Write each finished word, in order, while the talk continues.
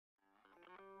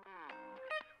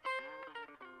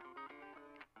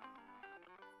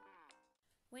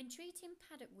When treating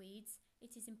paddock weeds,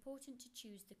 it is important to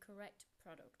choose the correct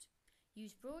product.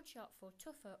 Use broadshot for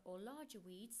tougher or larger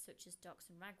weeds such as docks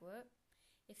and ragwort.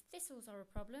 If thistles are a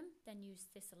problem, then use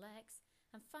Thistle X.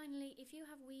 And finally, if you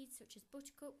have weeds such as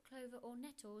buttercup, clover or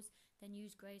nettles, then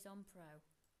use Graze On Pro.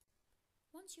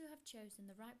 Once you have chosen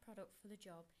the right product for the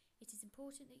job, it is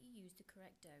important that you use the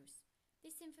correct dose.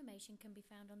 This information can be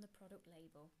found on the product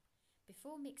label.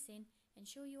 Before mixing,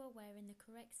 ensure you are wearing the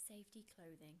correct safety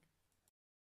clothing.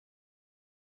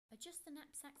 Adjust the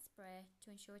knapsack sprayer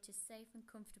to ensure it is safe and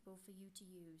comfortable for you to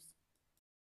use.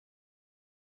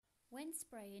 When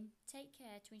spraying, take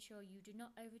care to ensure you do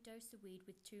not overdose the weed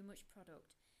with too much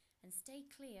product and stay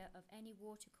clear of any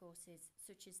watercourses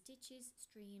such as ditches,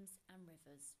 streams and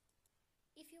rivers.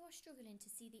 If you are struggling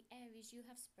to see the areas you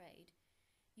have sprayed,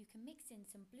 you can mix in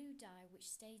some blue dye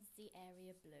which stains the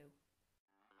area blue.